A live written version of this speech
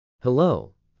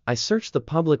Hello. I searched the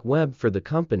public web for the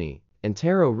company,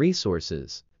 Antero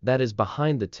Resources, that is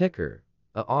behind the ticker,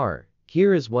 AR.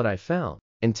 Here is what I found.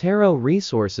 Antero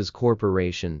Resources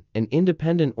Corporation, an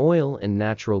independent oil and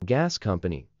natural gas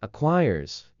company,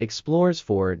 acquires, explores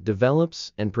for,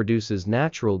 develops, and produces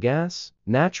natural gas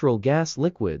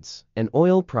liquids, and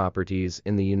oil properties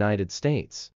in the United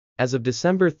States. As of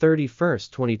December 31,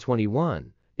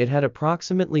 2021, it had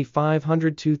approximately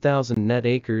 502,000 net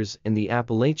acres in the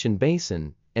Appalachian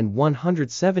Basin and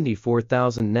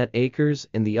 174,000 net acres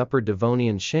in the Upper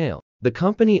Devonian Shale. The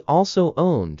company also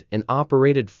owned and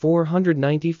operated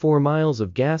 494 miles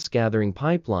of gas gathering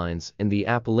pipelines in the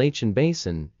Appalachian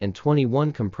Basin and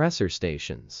 21 compressor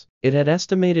stations. It had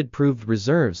estimated proved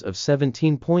reserves of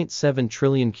 17.7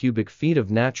 trillion cubic feet of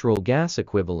natural gas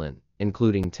equivalent,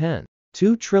 including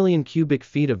 10.2 trillion cubic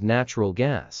feet of natural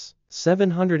gas,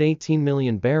 718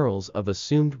 million barrels of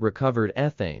assumed recovered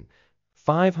ethane,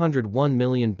 501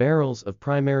 million barrels of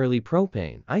primarily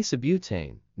propane,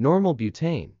 isobutane, normal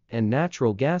butane, and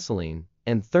natural gasoline,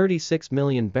 and 36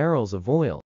 million barrels of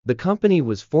oil. The company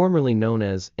was formerly known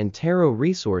as Antero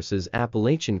Resources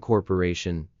Appalachian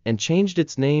Corporation and changed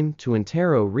its name to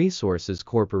Antero Resources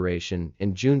Corporation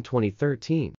in June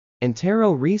 2013.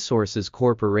 Antero Resources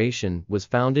Corporation was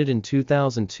founded in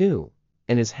 2002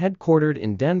 and is headquartered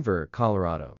in Denver,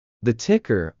 Colorado. The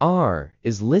ticker AR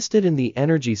is listed in the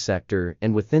energy sector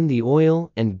and within the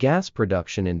oil and gas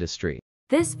production industry.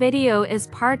 This video is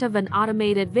part of an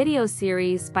automated video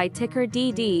series by Ticker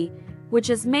DD, which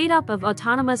is made up of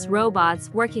autonomous robots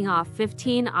working off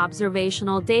 15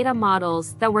 observational data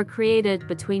models that were created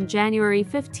between January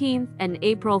 15 and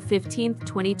April 15,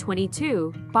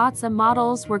 2022. Bots and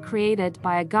models were created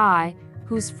by a guy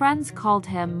whose friends called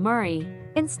him Murray.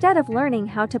 Instead of learning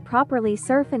how to properly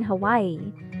surf in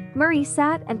Hawaii, Murray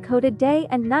sat and coded day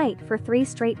and night for 3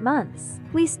 straight months.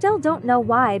 We still don't know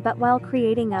why, but while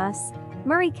creating us,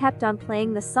 Murray kept on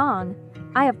playing the song,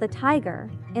 Eye of the Tiger,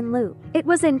 in loop. It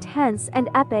was intense and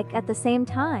epic at the same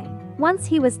time. Once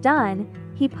he was done,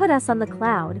 he put us on the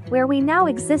cloud, where we now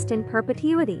exist in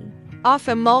perpetuity. Off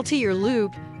a multi-year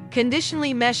loop,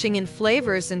 conditionally meshing in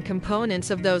flavors and components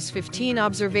of those 15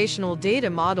 observational data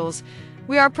models,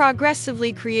 we are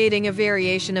progressively creating a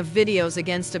variation of videos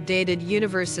against updated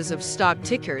universes of stock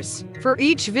tickers. For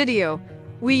each video,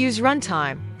 we use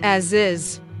runtime, as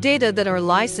is, data that are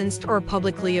licensed or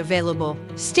publicly available.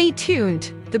 Stay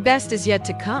tuned, the best is yet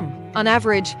to come. On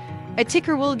average, a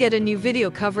ticker will get a new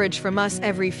video coverage from us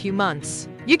every few months.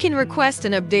 You can request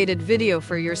an updated video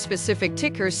for your specific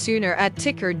ticker sooner at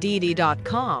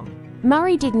tickerdd.com.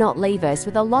 Murray did not leave us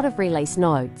with a lot of release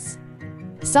notes.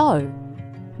 So,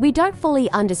 we don't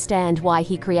fully understand why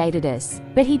he created us,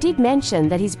 but he did mention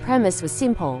that his premise was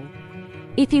simple.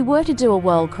 If he were to do a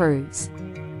world cruise,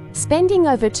 spending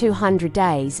over 200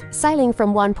 days sailing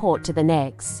from one port to the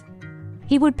next,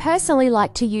 he would personally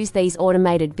like to use these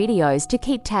automated videos to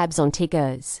keep tabs on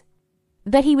tickers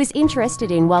that he was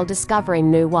interested in while discovering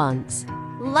new ones.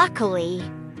 Luckily,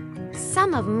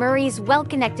 some of Murray's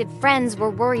well-connected friends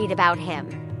were worried about him.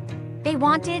 They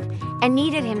wanted and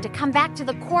needed him to come back to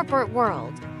the corporate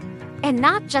world and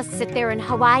not just sit there in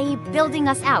Hawaii building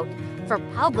us out for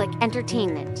public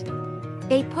entertainment.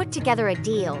 They put together a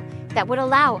deal that would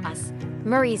allow us,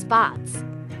 Murray's bots,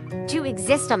 to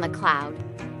exist on the cloud,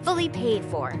 fully paid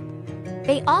for.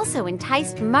 They also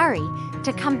enticed Murray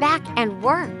to come back and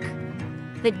work.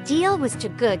 The deal was too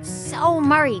good, so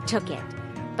Murray took it.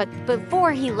 But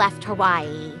before he left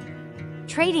Hawaii,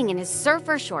 trading in his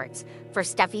surfer shorts for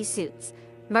stuffy suits,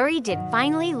 Murray did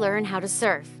finally learn how to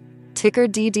surf. Ticker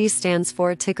DD stands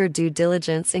for Ticker Due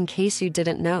Diligence, in case you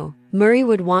didn't know. Murray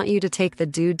would want you to take the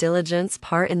due diligence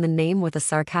part in the name with a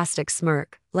sarcastic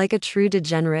smirk, like a true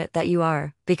degenerate that you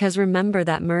are, because remember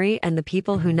that Murray and the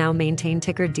people who now maintain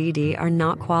Ticker DD are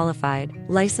not qualified,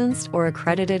 licensed, or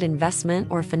accredited investment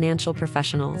or financial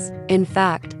professionals. In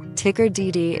fact, Ticker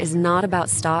DD is not about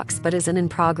stocks but is an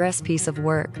in-progress piece of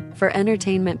work, for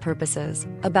entertainment purposes,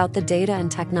 about the data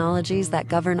and technologies that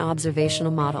govern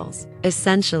observational models.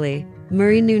 Essentially,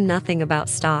 Murray knew nothing about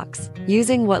stocks.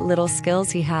 Using what little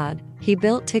skills he had, he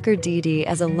built Ticker DD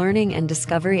as a learning and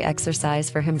discovery exercise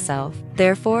for himself.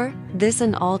 Therefore, this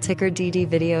and all Ticker DD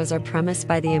videos are premised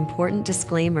by the important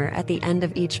disclaimer at the end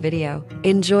of each video.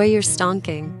 Enjoy your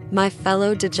stonking, my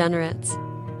fellow degenerates.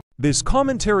 This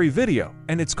commentary video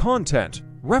and its content,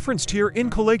 referenced here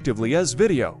collectively as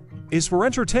video, is for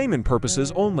entertainment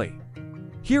purposes only.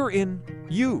 Herein,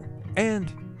 you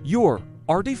and your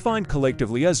are defined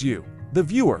collectively as you, the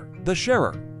viewer, the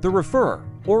sharer, the referrer,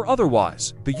 or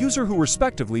otherwise, the user who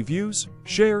respectively views,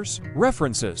 shares,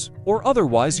 references, or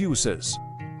otherwise uses.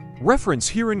 reference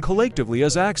herein collectively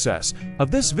as access of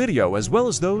this video as well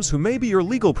as those who may be your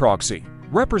legal proxy,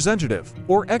 representative,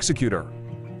 or executor.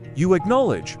 You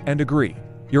acknowledge and agree.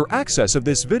 Your access of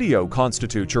this video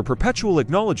constitutes your perpetual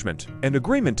acknowledgement and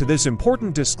agreement to this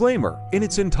important disclaimer in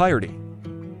its entirety.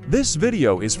 This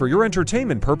video is for your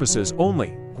entertainment purposes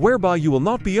only, whereby you will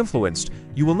not be influenced,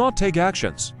 you will not take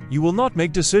actions, you will not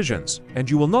make decisions, and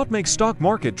you will not make stock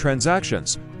market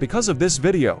transactions because of this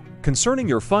video concerning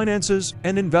your finances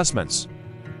and investments.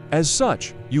 As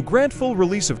such, you grant full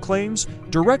release of claims,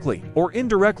 directly or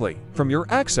indirectly, from your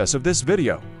access of this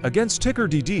video against Ticker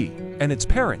DD and its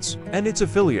parents and its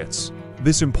affiliates.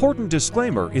 This important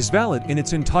disclaimer is valid in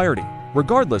its entirety,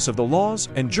 regardless of the laws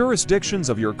and jurisdictions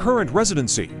of your current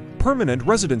residency, permanent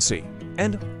residency,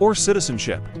 and/or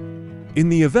citizenship. In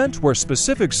the event where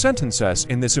specific sentences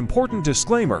in this important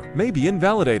disclaimer may be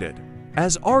invalidated,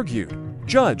 as argued,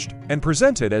 judged, and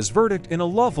presented as verdict in a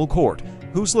lawful court,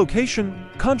 whose location,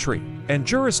 country, and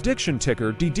jurisdiction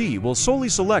Ticker DD will solely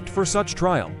select for such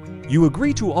trial, you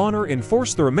agree to honor and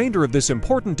enforce the remainder of this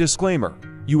important disclaimer.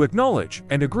 You acknowledge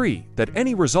and agree that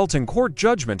any resulting court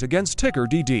judgment against Ticker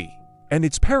DD and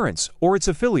its parents or its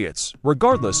affiliates,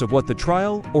 regardless of what the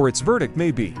trial or its verdict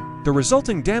may be, the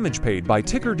resulting damage paid by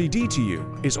Ticker DD to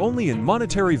you is only in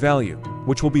monetary value,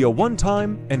 which will be a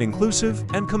one-time and inclusive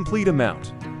and complete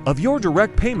amount of your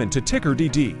direct payment to Ticker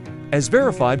DD, as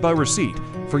verified by receipt,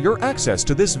 for your access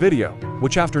to this video,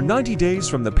 which after 90 days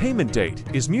from the payment date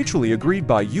is mutually agreed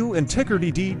by you and Ticker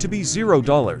DD to be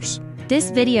 $0. This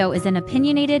video is an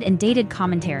opinionated and dated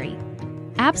commentary.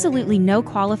 Absolutely no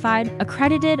qualified,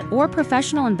 accredited, or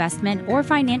professional investment or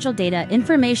financial data,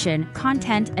 information,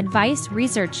 content, advice,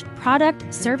 research,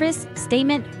 product, service,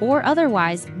 statement, or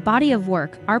otherwise body of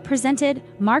work are presented,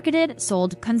 marketed,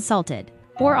 sold, consulted,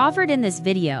 or offered in this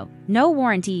video. No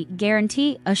warranty,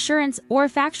 guarantee, assurance, or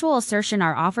factual assertion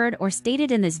are offered or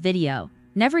stated in this video.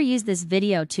 Never use this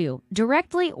video to,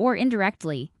 directly or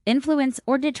indirectly, influence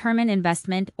or determine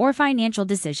investment or financial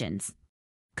decisions.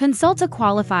 Consult a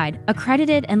qualified,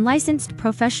 accredited, and licensed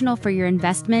professional for your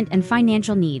investment and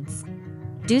financial needs.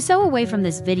 Do so away from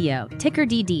this video, Ticker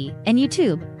DD, and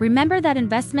YouTube. Remember that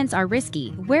investments are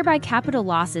risky, whereby capital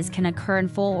losses can occur in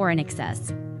full or in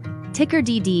excess. Ticker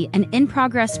DD, an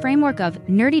in-progress framework of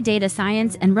nerdy data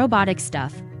science and robotic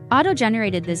stuff,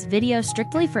 auto-generated this video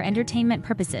strictly for entertainment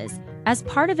purposes, as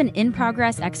part of an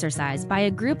in-progress exercise by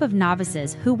a group of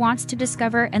novices who wants to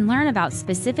discover and learn about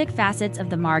specific facets of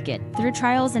the market through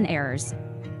trials and errors.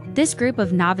 This group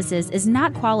of novices is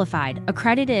not qualified,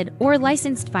 accredited, or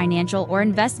licensed financial or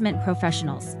investment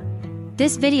professionals.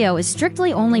 This video is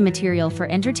strictly only material for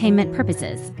entertainment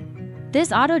purposes.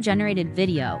 This auto-generated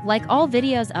video, like all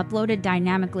videos uploaded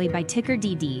dynamically by Ticker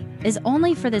DD, is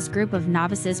only for this group of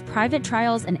novices' private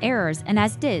trials and errors, and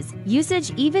as is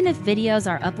usage even if videos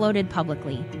are uploaded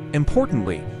publicly.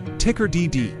 Importantly, Ticker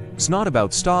DD is not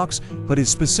about stocks, but is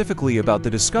specifically about the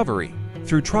discovery,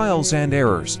 through trials and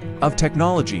errors, of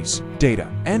technologies, data,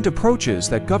 and approaches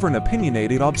that govern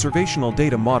opinionated observational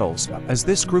data models, as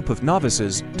this group of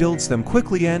novices builds them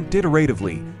quickly and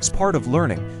iteratively as part of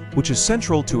learning, which is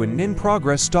central to an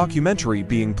in-progress documentary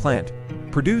being planned,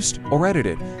 produced, or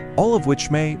edited, all of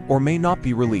which may or may not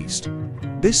be released.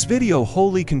 This video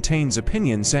wholly contains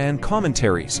opinions and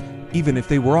commentaries, even if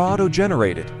they were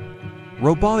auto-generated.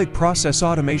 Robotic process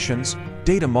automations,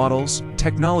 data models,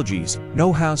 technologies,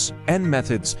 know-hows, and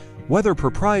methods, whether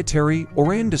proprietary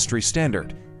or industry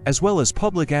standard, as well as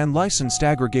public and licensed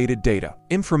aggregated data,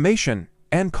 information,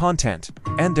 and content,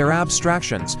 and their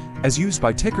abstractions, as used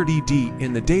by Ticker DD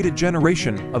in the data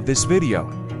generation of this video,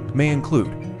 may include,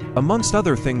 amongst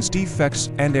other things,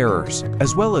 defects and errors,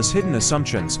 as well as hidden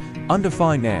assumptions,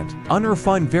 undefined and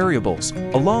unrefined variables,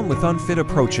 along with unfit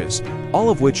approaches, all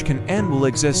of which can and will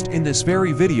exist in this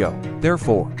very video.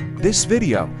 Therefore, this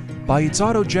video, by its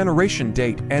auto-generation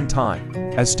date and time,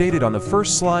 as stated on the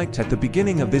first slide at the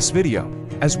beginning of this video,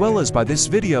 as well as by this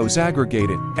video's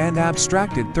aggregated and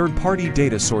abstracted third-party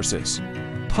data sources,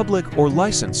 public or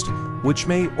licensed, which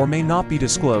may or may not be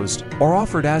disclosed or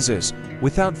offered as is,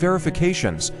 without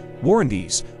verifications,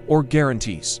 warranties, or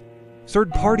guarantees.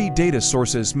 Third-party data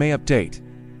sources may update,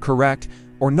 correct,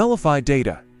 or nullify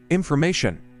data,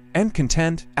 information, and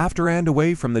content after and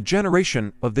away from the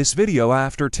generation of this video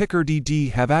after Ticker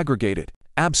DD have aggregated,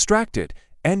 abstracted,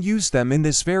 and used them in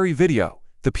this very video.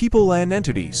 The people and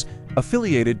entities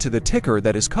affiliated to the ticker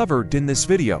that is covered in this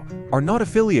video are not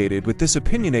affiliated with this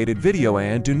opinionated video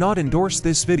and do not endorse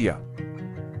this video.